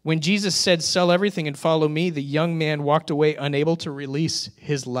 When Jesus said, sell everything and follow me, the young man walked away unable to release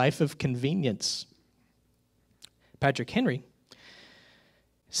his life of convenience. Patrick Henry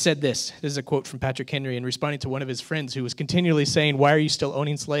said this. This is a quote from Patrick Henry in responding to one of his friends who was continually saying, why are you still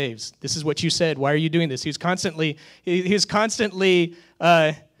owning slaves? This is what you said. Why are you doing this? He was constantly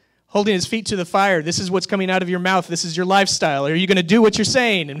holding his feet to the fire. This is what's coming out of your mouth. This is your lifestyle. Are you going to do what you're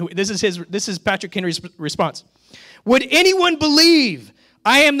saying? And this is Patrick Henry's response. Would anyone believe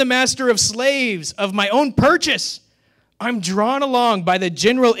I am the master of slaves of my own purchase? I'm drawn along by the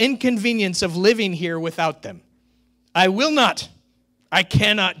general inconvenience of living here without them. I will not. I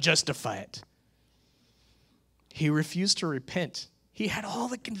cannot justify it. He refused to repent. He had all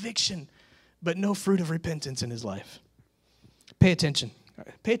the conviction, but no fruit of repentance in his life. Pay attention.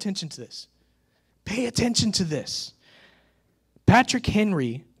 Pay attention to this. Pay attention to this. Patrick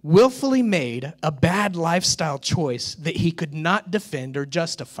Henry willfully made a bad lifestyle choice that he could not defend or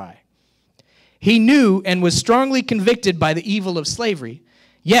justify. He knew and was strongly convicted by the evil of slavery,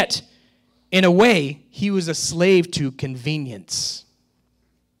 yet, in a way, he was a slave to convenience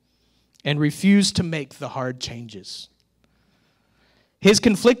and refused to make the hard changes. His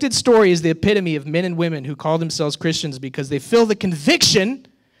conflicted story is the epitome of men and women who call themselves Christians because they feel the conviction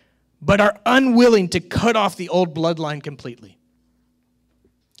but are unwilling to cut off the old bloodline completely.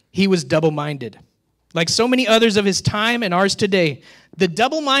 He was double-minded. Like so many others of his time and ours today, the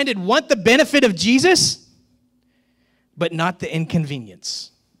double-minded want the benefit of Jesus, but not the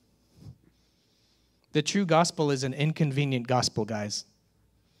inconvenience. The true gospel is an inconvenient gospel, guys.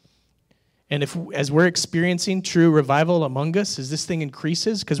 And as we're experiencing true revival among us, as this thing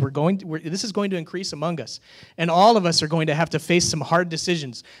increases, because this is going to increase among us, and all of us are going to have to face some hard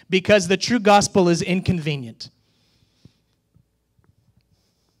decisions because the true gospel is inconvenient.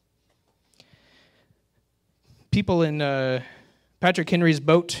 People in Patrick Henry's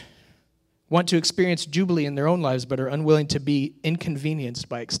boat want to experience Jubilee in their own lives, but are unwilling to be inconvenienced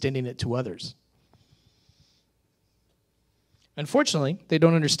by extending it to others. Unfortunately, they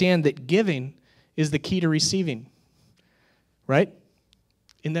don't understand that giving is the key to receiving, right?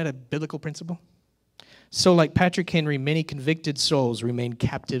 Isn't that a biblical principle? So like Patrick Henry, many convicted souls remain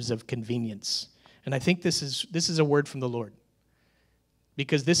captives of convenience. And I think this is a word from the Lord.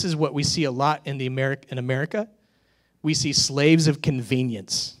 Because this is what we see a lot in America. We see slaves of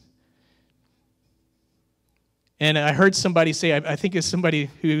convenience. And I heard somebody say, I think it's somebody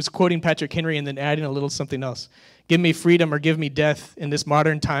who was quoting Patrick Henry and then adding a little something else. Give me freedom or give me death in this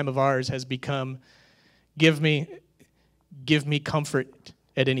modern time of ours has become, give me comfort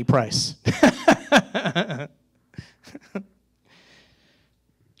at any price.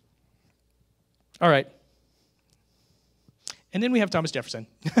 All right. And then we have Thomas Jefferson.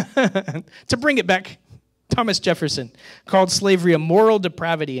 To bring it back, Thomas Jefferson called slavery a moral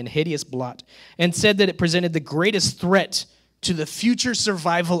depravity and hideous blot and said that it presented the greatest threat to the future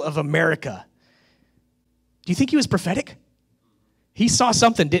survival of America. Do you think he was prophetic? He saw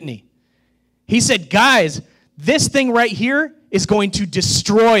something, didn't he? He said, guys, this thing right here is going to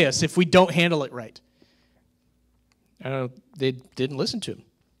destroy us if we don't handle it right. They didn't listen to him.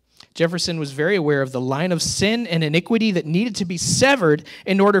 Jefferson was very aware of the line of sin and iniquity that needed to be severed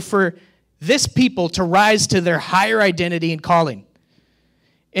in order for this people to rise to their higher identity and calling.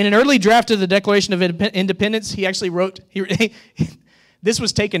 In an early draft of the Declaration of Independence, he actually wrote, this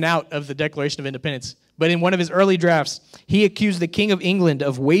was taken out of the Declaration of Independence, but in one of his early drafts, he accused the King of England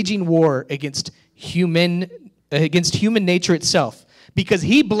of waging war against human nature itself, because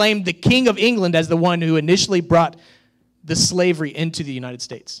he blamed the King of England as the one who initially brought the slavery into the United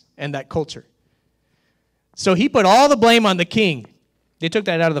States and that culture. So he put all the blame on the king. They took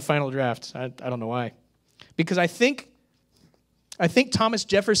that out of the final draft. I don't know why. Because I think Thomas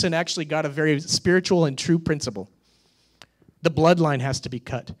Jefferson actually got a very spiritual and true principle. The bloodline has to be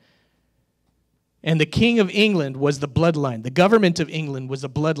cut. And the King of England was the bloodline. The government of England was the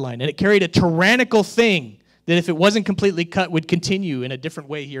bloodline. And it carried a tyrannical thing that if it wasn't completely cut would continue in a different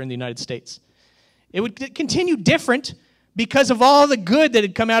way here in the United States. It would continue different because of all the good that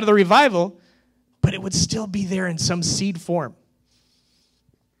had come out of the revival, but it would still be there in some seed form.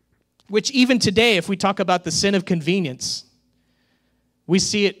 Which even today, if we talk about the sin of convenience, we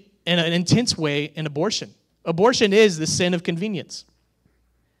see it in an intense way in abortion. Abortion is the sin of convenience.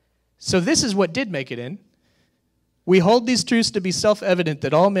 So this is what did make it in. We hold these truths to be self-evident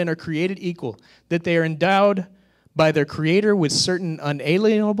that all men are created equal, that they are endowed by their Creator with certain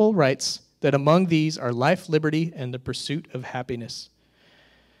unalienable rights, that among these are life, liberty, and the pursuit of happiness.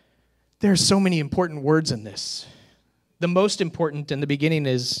 There are so many important words in this. The most important in the beginning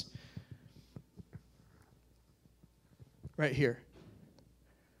is right here.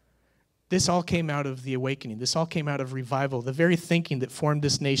 This all came out of the awakening. This all came out of revival. The very thinking that formed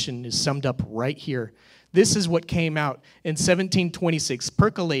this nation is summed up right here. This is what came out in 1726,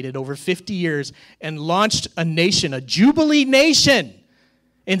 percolated over 50 years, and launched a nation, a Jubilee nation,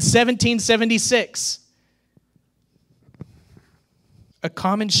 in 1776. A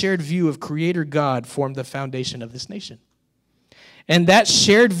common shared view of Creator God formed the foundation of this nation. And that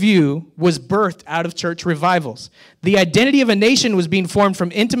shared view was birthed out of church revivals. The identity of a nation was being formed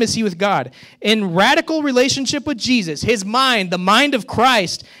from intimacy with God. In radical relationship with Jesus, his mind, the mind of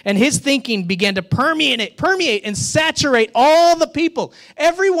Christ, and his thinking began to permeate and saturate all the people.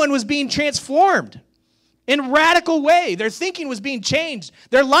 Everyone was being transformed in a radical way. Their thinking was being changed.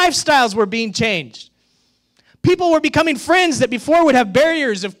 Their lifestyles were being changed. People were becoming friends that before would have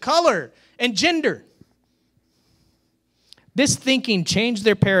barriers of color and gender. This thinking changed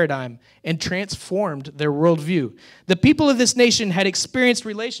their paradigm and transformed their worldview. The people of this nation had experienced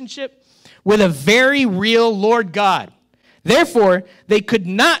relationship with a very real Lord God. Therefore, they could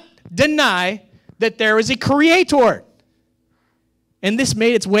not deny that there was a creator. And this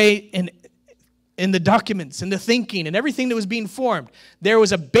made its way in the documents, in the thinking, and everything that was being formed. There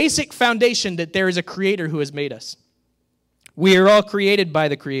was a basic foundation that there is a creator who has made us. We are all created by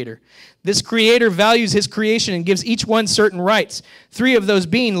the Creator. This Creator values his creation and gives each one certain rights, 3 of those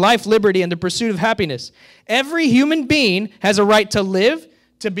being life, liberty, and the pursuit of happiness. Every human being has a right to live,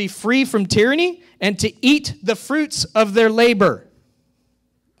 to be free from tyranny, and to eat the fruits of their labor.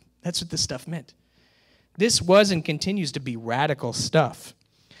 That's what this stuff meant. This was and continues to be radical stuff.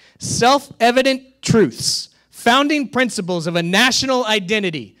 Self-evident truths, founding principles of a national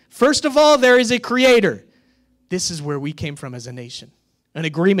identity. First of all, there is a Creator. This is where we came from as a nation. An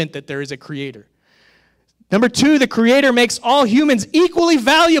agreement that there is a Creator. Number 2, the Creator makes all humans equally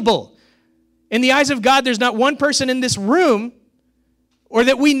valuable. In the eyes of God, there's not one person in this room or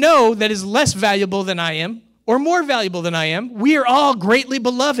that we know that is less valuable than I am or more valuable than I am. We are all greatly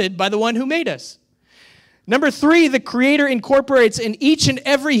beloved by the one who made us. Number 3, the Creator incorporates in each and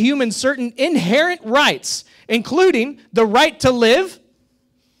every human certain inherent rights, including the right to live,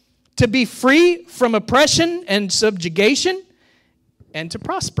 to be free from oppression and subjugation, and to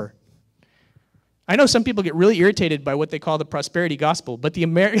prosper. I know some people get really irritated by what they call the prosperity gospel, but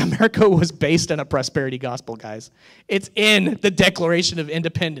America was based on a prosperity gospel, guys. It's in the Declaration of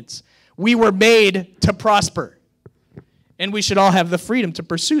Independence. We were made to prosper, and we should all have the freedom to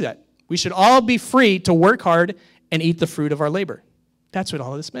pursue that. We should all be free to work hard and eat the fruit of our labor. That's what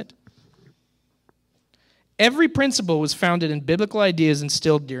all of this meant. Every principle was founded in biblical ideas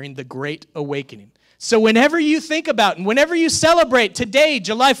instilled during the Great Awakening. So whenever you think about and whenever you celebrate today,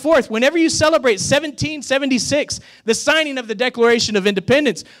 July 4th, whenever you celebrate 1776, the signing of the Declaration of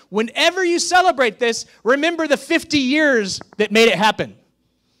Independence, whenever you celebrate this, remember the 50 years that made it happen.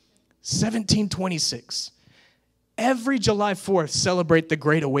 1726. Every July 4th, celebrate the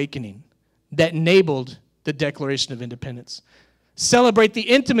Great Awakening that enabled the Declaration of Independence. Celebrate the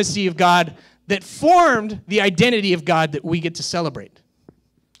intimacy of God that formed the identity of God that we get to celebrate.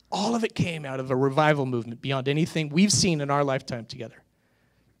 All of it came out of a revival movement beyond anything we've seen in our lifetime together.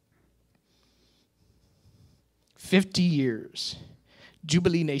 50 years.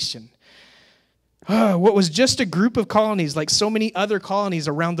 Jubilee Nation. What was just a group of colonies like so many other colonies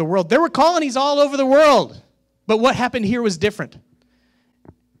around the world. There were colonies all over the world. But what happened here was different.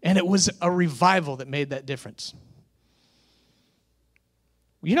 And it was a revival that made that difference.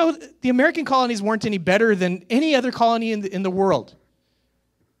 You know, the American colonies weren't any better than any other colony in the world.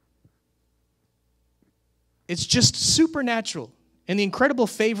 It's just supernatural and the incredible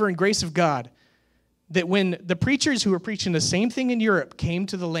favor and grace of God that when the preachers who were preaching the same thing in Europe came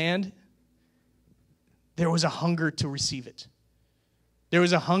to the land, there was a hunger to receive it. There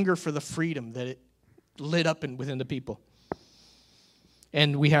was a hunger for the freedom that it lit up within the people.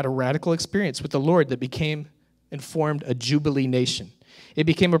 And we had a radical experience with the Lord that became and formed a Jubilee nation. It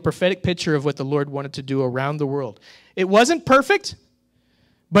became a prophetic picture of what the Lord wanted to do around the world. It wasn't perfect,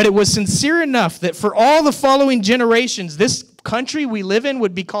 but it was sincere enough that for all the following generations, this country we live in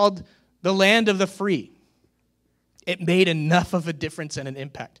would be called the land of the free. It made enough of a difference and an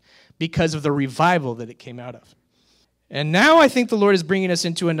impact because of the revival that it came out of. And now I think the Lord is bringing us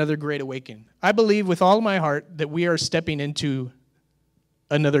into another great awakening. I believe with all my heart that we are stepping into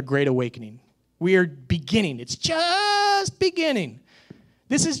another great awakening. We are beginning. It's just beginning.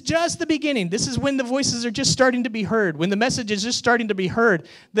 This is just the beginning. This is when the voices are just starting to be heard, when the message is just starting to be heard,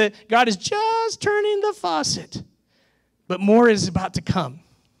 that God is just turning the faucet. But more is about to come.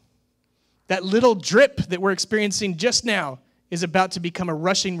 That little drip that we're experiencing just now is about to become a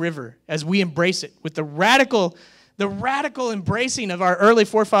rushing river as we embrace it with the radical embracing of our early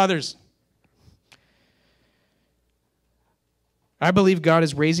forefathers. I believe God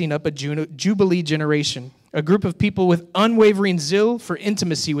is raising up a Jubilee generation, a group of people with unwavering zeal for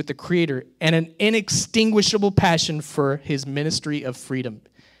intimacy with the Creator and an inextinguishable passion for His ministry of freedom.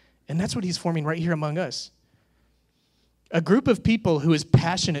 And that's what He's forming right here among us. A group of people who is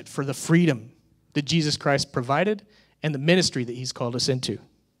passionate for the freedom that Jesus Christ provided and the ministry that He's called us into.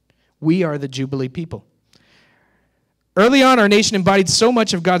 We are the Jubilee people. Early on, our nation embodied so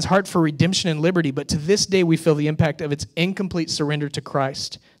much of God's heart for redemption and liberty, but to this day we feel the impact of its incomplete surrender to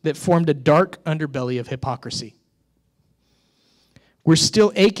Christ that formed a dark underbelly of hypocrisy. We're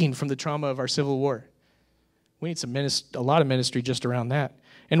still aching from the trauma of our Civil War. We need a lot of ministry just around that.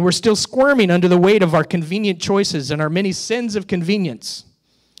 And we're still squirming under the weight of our convenient choices and our many sins of convenience.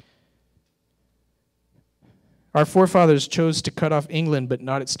 Our forefathers chose to cut off England, but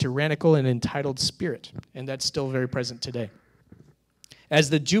not its tyrannical and entitled spirit. And that's still very present today. As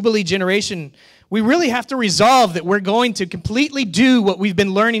the Jubilee generation, we really have to resolve that we're going to completely do what we've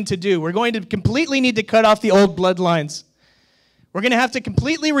been learning to do. We're going to completely need to cut off the old bloodlines. We're going to have to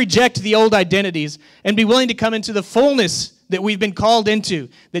completely reject the old identities and be willing to come into the fullness that we've been called into,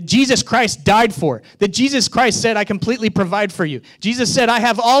 that Jesus Christ died for, that Jesus Christ said, I completely provide for you. Jesus said, I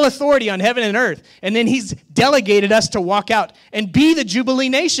have all authority on heaven and earth. And then He's delegated us to walk out and be the Jubilee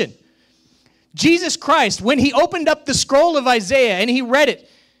nation. Jesus Christ, when He opened up the scroll of Isaiah and He read it,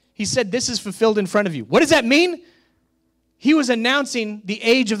 He said, this is fulfilled in front of you. What does that mean? He was announcing the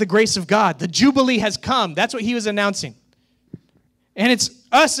age of the grace of God. The Jubilee has come. That's what He was announcing. And it's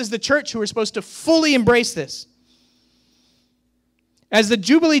us as the church who are supposed to fully embrace this. As the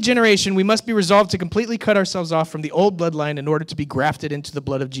Jubilee generation, we must be resolved to completely cut ourselves off from the old bloodline in order to be grafted into the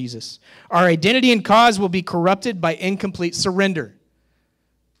blood of Jesus. Our identity and cause will be corrupted by incomplete surrender.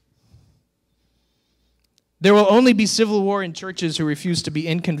 There will only be civil war in churches who refuse to be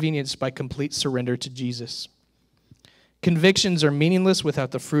inconvenienced by complete surrender to Jesus. Convictions are meaningless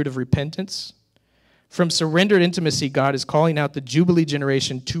without the fruit of repentance. From surrendered intimacy, God is calling out the Jubilee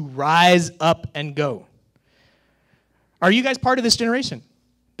generation to rise up and go. Are you guys part of this generation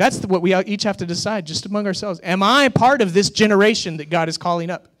That's what we each have to decide just among ourselves. Am I part of this generation that God is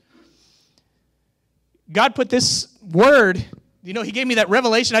calling up? God put this word, He gave me that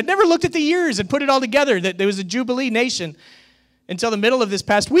revelation. I'd never looked at the years and put it all together, that there was a Jubilee nation until the middle of this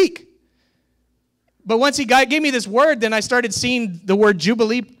past week. But once He gave me this word, then I started seeing the word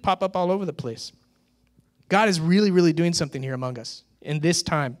Jubilee pop up all over the place. God is really, really doing something here among us in this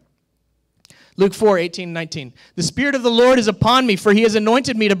time. Luke 4:18-19. The Spirit of the Lord is upon me, for He has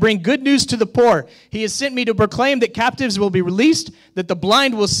anointed me to bring good news to the poor. He has sent me to proclaim that captives will be released, that the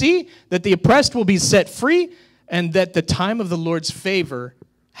blind will see, that the oppressed will be set free, and that the time of the Lord's favor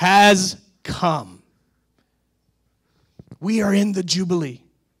has come. We are in the Jubilee.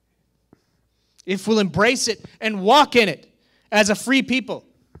 If we'll embrace it and walk in it as a free people,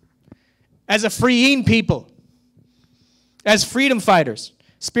 as a freeing people, as freedom fighters,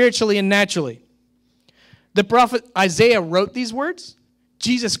 spiritually and naturally. The prophet Isaiah wrote these words.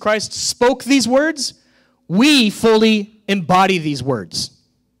 Jesus Christ spoke these words. We fully embody these words.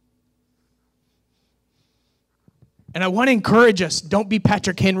 And I want to encourage us, don't be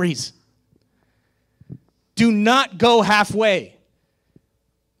Patrick Henrys. Do not go halfway.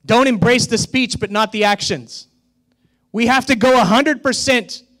 Don't embrace the speech but not the actions. We have to go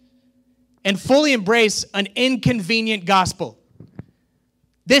 100% and fully embrace an inconvenient gospel.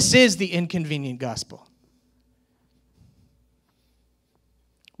 This is the inconvenient gospel.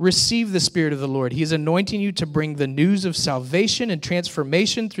 Receive the Spirit of the Lord. He is anointing you to bring the news of salvation and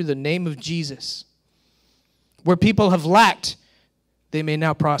transformation through the name of Jesus. Where people have lacked, they may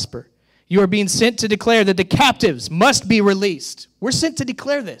now prosper. You are being sent to declare that the captives must be released. We're sent to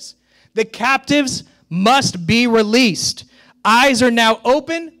declare this. The captives must be released. Eyes are now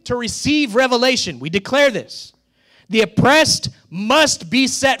open to receive revelation. We declare this. The oppressed must be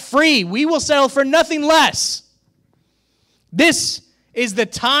set free. We will settle for nothing less. This is the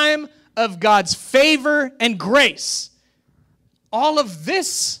time of God's favor and grace. All of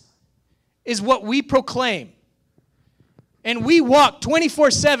this is what we proclaim. And we walk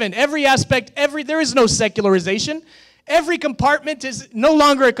 24/7, every aspect, there is no secularization. Every compartment is no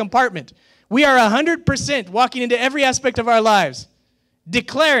longer a compartment. We are 100% walking into every aspect of our lives,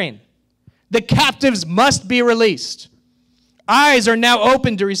 declaring the captives must be released. Eyes are now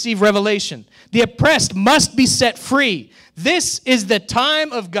open to receive revelation. The oppressed must be set free. This is the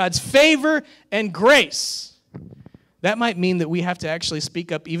time of God's favor and grace. That might mean that we have to actually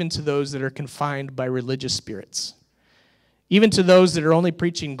speak up even to those that are confined by religious spirits, even to those that are only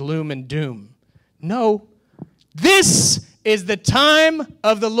preaching gloom and doom. No, this is the time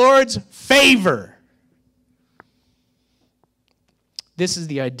of the Lord's favor. This is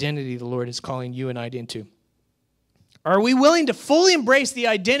the identity the Lord is calling you and I into. Are we willing to fully embrace the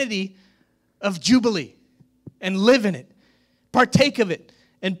identity of Jubilee and live in it, partake of it,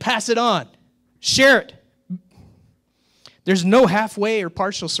 and pass it on, share it? There's no halfway or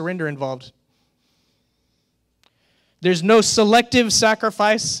partial surrender involved. There's no selective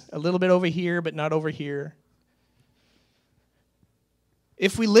sacrifice, a little bit over here, but not over here.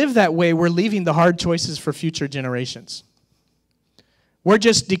 If we live that way, we're leaving the hard choices for future generations. We're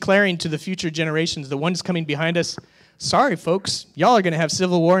just declaring to the future generations, the ones coming behind us, sorry, folks, y'all are going to have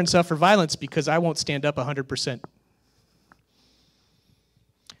civil war and suffer violence because I won't stand up 100%.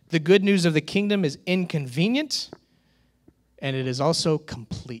 The good news of the kingdom is inconvenient, and it is also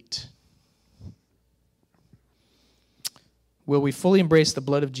complete. Will we fully embrace the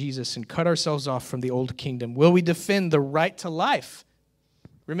blood of Jesus and cut ourselves off from the old kingdom? Will we defend the right to life?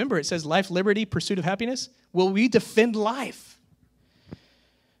 Remember, it says life, liberty, pursuit of happiness. Will we defend life?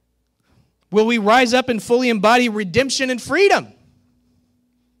 Will we rise up and fully embody redemption and freedom?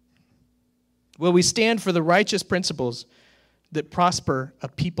 Will we stand for the righteous principles that prosper a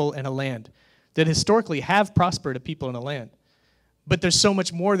people and a land, that historically have prospered a people and a land? But there's so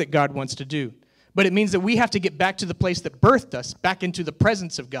much more that God wants to do. But it means that we have to get back to the place that birthed us, back into the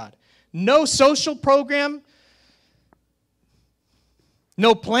presence of God. No social program,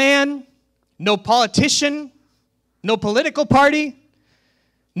 no plan, no politician, no political party,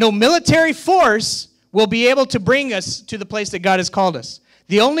 no military force will be able to bring us to the place that God has called us.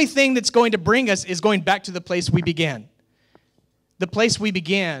 The only thing that's going to bring us is going back to the place we began. The place we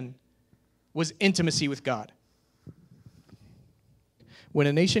began was intimacy with God. When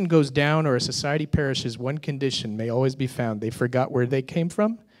a nation goes down or a society perishes, one condition may always be found. They forgot where they came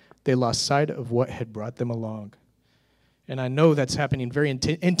from. They lost sight of what had brought them along. And I know that's happening very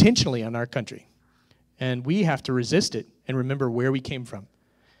intentionally in our country. And we have to resist it and remember where we came from.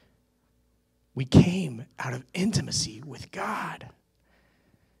 We came out of intimacy with God.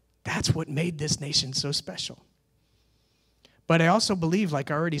 That's what made this nation so special. But I also believe, like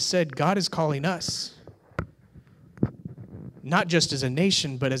I already said, God is calling us, not just as a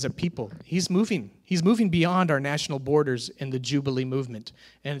nation, but as a people. He's moving. He's moving beyond our national borders in the Jubilee movement.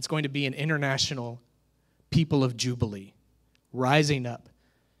 And it's going to be an international people of Jubilee, rising up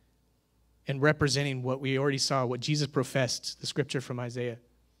and representing what we already saw, what Jesus professed, the scripture from Isaiah.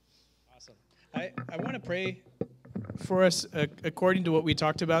 Awesome. I want to pray for us according to what we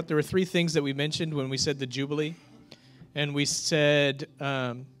talked about. There were 3 things that we mentioned when we said the Jubilee. And we said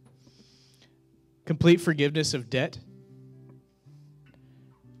complete forgiveness of debt,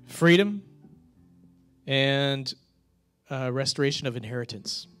 freedom, and restoration of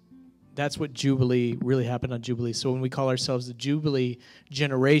inheritance. That's what Jubilee really happened on Jubilee. So when we call ourselves the Jubilee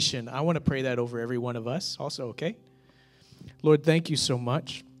generation, I want to pray that over every one of us also, okay? Lord, thank you so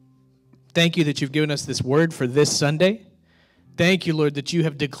much. Thank you that you've given us this word for this Sunday. Thank you, Lord, that you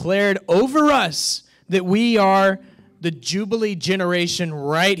have declared over us that we are the Jubilee generation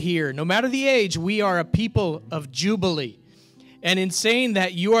right here. No matter the age, we are a people of Jubilee. And in saying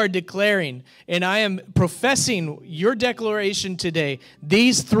that, you are declaring, and I am professing your declaration today,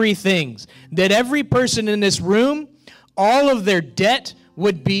 these 3 things, that every person in this room, all of their debt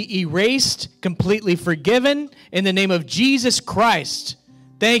would be erased, completely forgiven, in the name of Jesus Christ.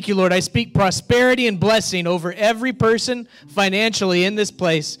 Thank you, Lord. I speak prosperity and blessing over every person financially in this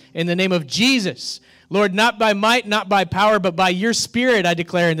place, in the name of Jesus. Lord, not by might, not by power, but by your Spirit, I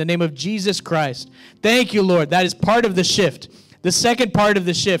declare, in the name of Jesus Christ. Thank you, Lord. That is part of the shift. The second part of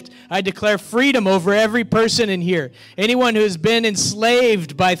the shift, I declare freedom over every person in here. Anyone who has been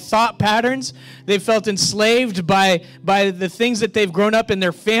enslaved by thought patterns, they've felt enslaved by the things that they've grown up in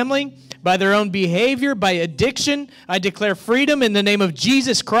their family, by their own behavior, by addiction, I declare freedom in the name of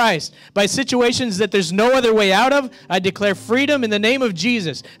Jesus Christ. By situations that there's no other way out of, I declare freedom in the name of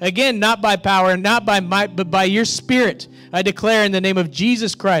Jesus. Again, not by power, not by might, but by your Spirit, I declare in the name of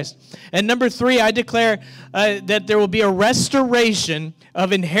Jesus Christ. And number 3, I declare that there will be a restoration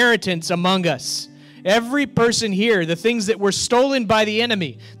of inheritance among us. Every person here, the things that were stolen by the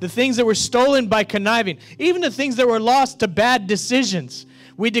enemy, the things that were stolen by conniving, even the things that were lost to bad decisions,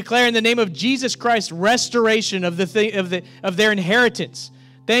 we declare in the name of Jesus Christ restoration of their inheritance.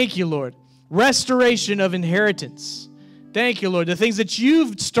 Thank you, Lord. Restoration of inheritance. Thank you, Lord. The things that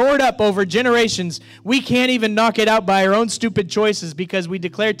you've stored up over generations, we can't even knock it out by our own stupid choices, because we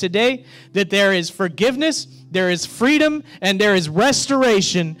declare today that there is forgiveness, there is freedom, and there is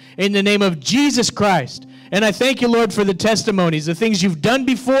restoration in the name of Jesus Christ. And I thank you, Lord, for the testimonies, the things you've done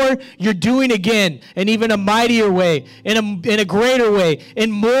before, you're doing again, and even a mightier way, in a greater way,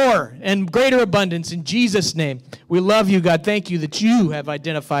 in more and greater abundance. In Jesus' name, we love you, God. Thank you that you have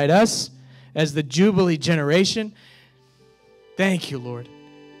identified us as the Jubilee generation. Thank you, Lord.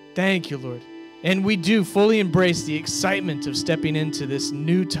 Thank you, Lord. And we do fully embrace the excitement of stepping into this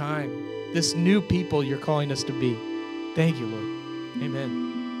new time, this new people you're calling us to be. Thank you, Lord. Amen.